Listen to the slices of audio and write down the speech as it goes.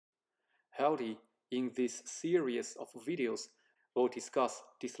faculty, in this series of videos, we'll discuss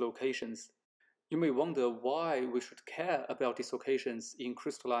dislocations. You may wonder why we should care about dislocations in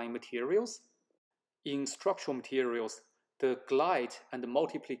crystalline materials. In structural materials, the glide and the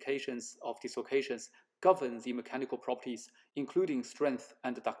multiplications of dislocations govern the mechanical properties, including strength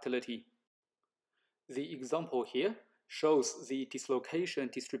and ductility. The example here shows the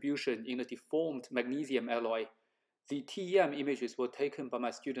dislocation distribution in a deformed magnesium alloy. The TEM images were taken by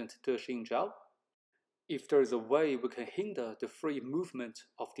my student De Xin Zhao. If there is a way we can hinder the free movement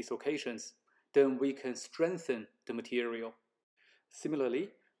of dislocations, then we can strengthen the material.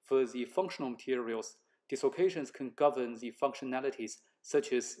 Similarly, for the functional materials, dislocations can govern the functionalities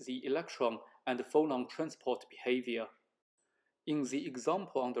such as the electron and phonon transport behavior. In the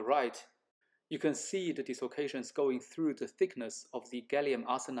example on the right, you can see the dislocations going through the thickness of the gallium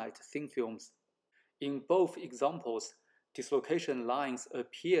arsenide thin films. In both examples, dislocation lines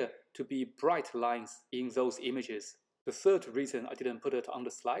appear to be bright lines in those images. The third reason I didn't put it on the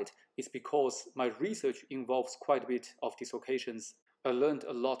slide is because my research involves quite a bit of dislocations. I learned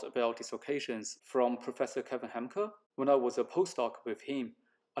a lot about dislocations from Professor Kevin Hamke when I was a postdoc with him.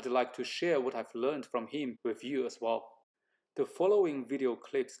 I'd like to share what I've learned from him with you as well. The following video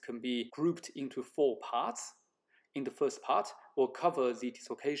clips can be grouped into 4 parts. In the first part, we'll cover the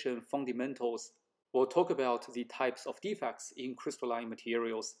dislocation fundamentals. We'll talk about the types of defects in crystalline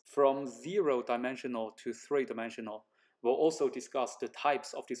materials from 0-dimensional to 3-dimensional. We'll also discuss the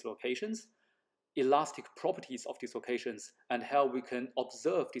types of dislocations, elastic properties of dislocations, and how we can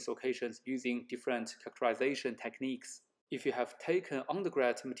observe dislocations using different characterization techniques. If you have taken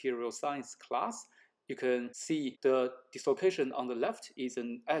undergrad material science class, you can see the dislocation on the left is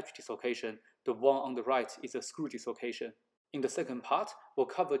an edge dislocation. The one on the right is a screw dislocation. In the second part, we'll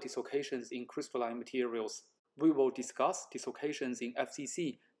cover dislocations in crystalline materials. We will discuss dislocations in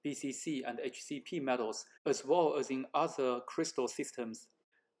FCC, BCC, and HCP metals, as well as in other crystal systems.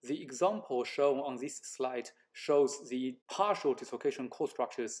 The example shown on this slide shows the partial dislocation core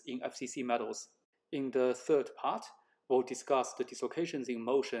structures in FCC metals. In the third part, we'll discuss the dislocations in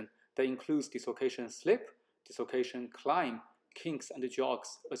motion that includes dislocation slip, dislocation climb, kinks and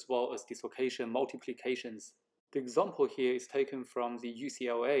jogs, as well as dislocation multiplications. The example here is taken from the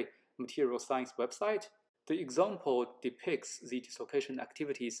UCLA Material Science website. The example depicts the dislocation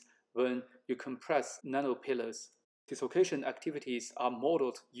activities when you compress nanopillars. Dislocation activities are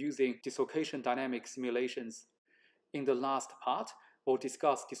modeled using dislocation dynamic simulations. In the last part, we'll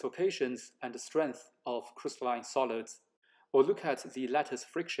discuss dislocations and the strength of crystalline solids. We'll look at the lattice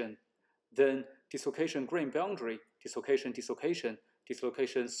friction, then dislocation grain boundary, dislocation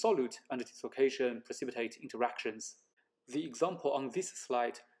solute, and dislocation precipitate interactions. The example on this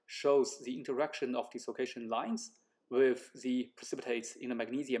slide shows the interaction of dislocation lines with the precipitates in a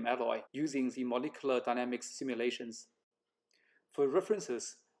magnesium alloy using the molecular dynamics simulations. For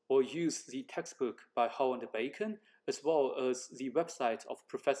references, we'll use the textbook by Hall and Bacon, as well as the website of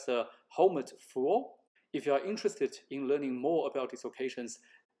Professor Helmut Fuhr. If you are interested in learning more about dislocations,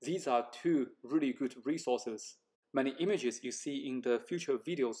 these are 2 really good resources. Many images you see in the future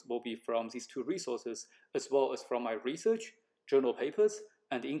videos will be from these 2 resources, as well as from my research, journal papers,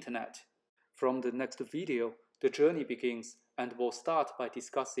 and internet. From the next video, the journey begins, and we'll start by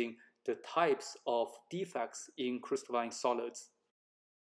discussing the types of defects in crystalline solids.